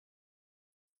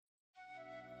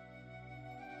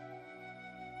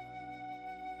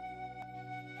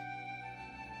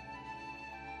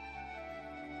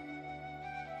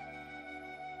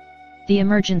The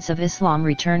emergence of Islam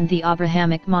returned the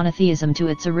Abrahamic monotheism to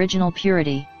its original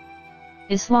purity.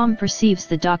 Islam perceives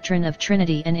the doctrine of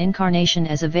Trinity and Incarnation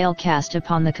as a veil cast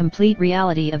upon the complete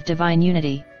reality of divine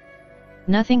unity.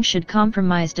 Nothing should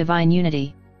compromise divine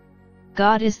unity.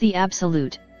 God is the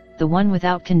Absolute, the one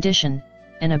without condition,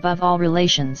 and above all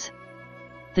relations.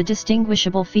 The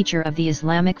distinguishable feature of the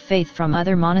Islamic faith from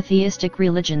other monotheistic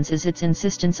religions is its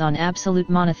insistence on absolute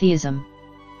monotheism.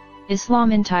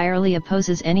 Islam entirely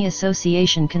opposes any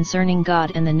association concerning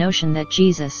God and the notion that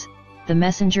Jesus, the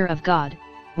messenger of God,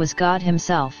 was God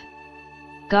himself.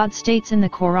 God states in the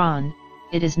Quran,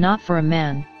 "It is not for a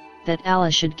man, that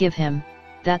Allah should give him,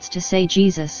 that's to say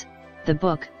Jesus, the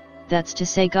book, that's to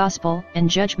say gospel and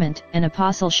judgment and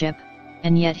apostleship,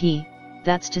 and yet he,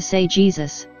 that's to say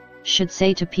Jesus, should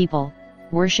say to people,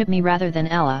 worship me rather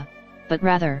than Allah, but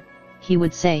rather, he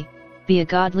would say, be a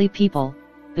godly people,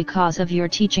 because of your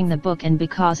teaching the book and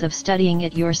because of studying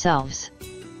it yourselves."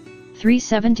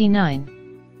 379.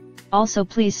 Also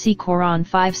please see Quran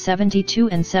 572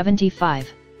 and 75.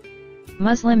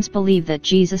 Muslims believe that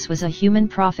Jesus was a human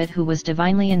prophet who was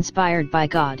divinely inspired by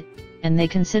God, and they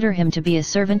consider him to be a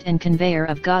servant and conveyor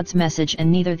of God's message,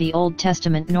 and neither the Old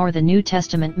Testament nor the New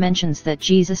Testament mentions that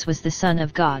Jesus was the Son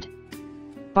of God.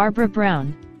 Barbara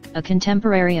Brown, a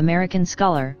contemporary American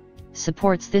scholar,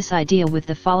 supports this idea with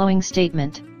the following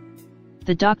statement.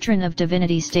 The doctrine of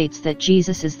divinity states that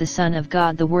Jesus is the Son of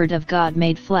God, the Word of God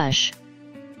made flesh.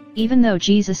 Even though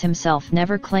Jesus himself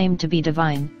never claimed to be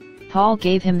divine, Paul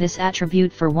gave him this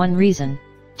attribute for one reason: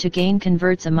 to gain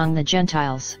converts among the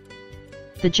Gentiles.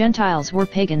 The Gentiles were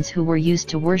pagans who were used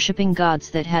to worshipping gods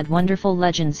that had wonderful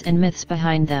legends and myths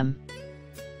behind them.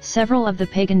 Several of the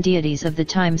pagan deities of the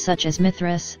time, such as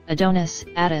Mithras, Adonis,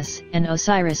 Attis, and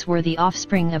Osiris, were the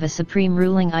offspring of a supreme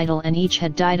ruling idol, and each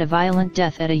had died a violent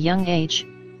death at a young age,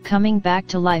 coming back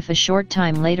to life a short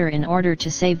time later in order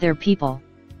to save their people.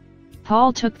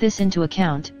 Paul took this into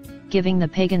account, giving the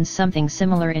pagans something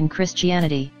similar in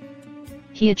Christianity.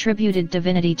 He attributed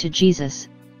divinity to Jesus,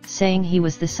 saying he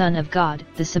was the Son of God,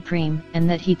 the Supreme, and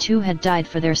that he too had died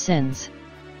for their sins.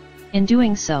 In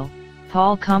doing so,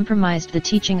 Paul compromised the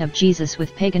teaching of Jesus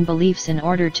with pagan beliefs in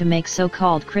order to make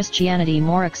so-called Christianity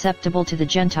more acceptable to the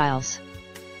Gentiles.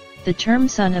 The term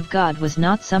Son of God was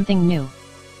not something new.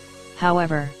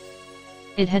 However,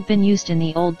 it had been used in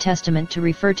the Old Testament to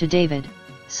refer to David,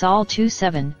 Psalm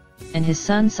 2:7, and his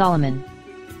son Solomon,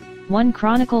 1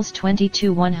 Chronicles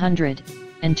 22:100,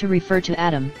 and to refer to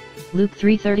Adam, Luke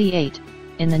 3:38,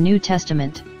 in the New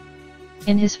Testament.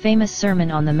 In his famous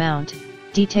Sermon on the Mount,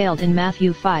 detailed in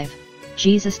Matthew 5,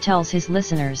 Jesus tells his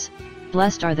listeners,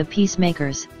 "Blessed are the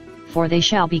peacemakers, for they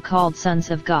shall be called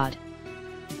sons of God."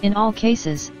 In all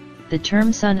cases, the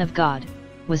term Son of God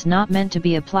was not meant to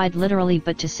be applied literally,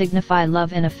 but to signify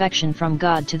love and affection from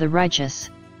God to the righteous.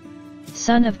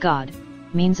 Son of God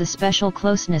means a special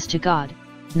closeness to God,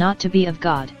 not to be of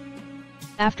God.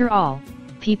 After all,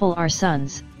 people are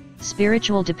sons,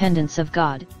 spiritual dependents of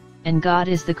God, and God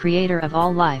is the creator of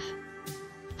all life.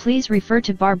 Please refer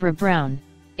to Barbara Brown,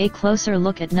 A Closer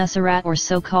Look at Nassaraa, or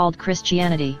so-called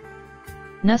Christianity.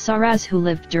 Nassaras who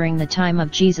lived during the time of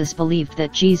Jesus believed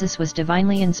that Jesus was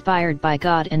divinely inspired by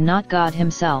God and not God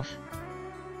himself.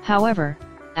 However,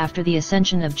 after the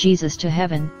ascension of Jesus to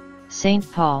heaven, St.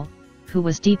 Paul, who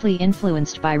was deeply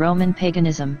influenced by Roman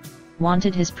paganism,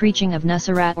 wanted his preaching of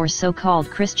Nassaraa, or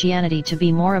so-called Christianity, to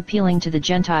be more appealing to the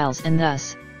Gentiles, and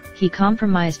thus, he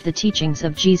compromised the teachings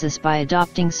of Jesus by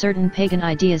adopting certain pagan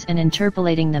ideas and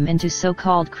interpolating them into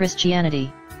so-called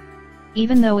Christianity.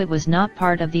 Even though it was not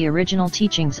part of the original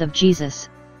teachings of Jesus,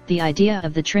 the idea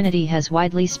of the Trinity has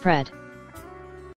widely spread.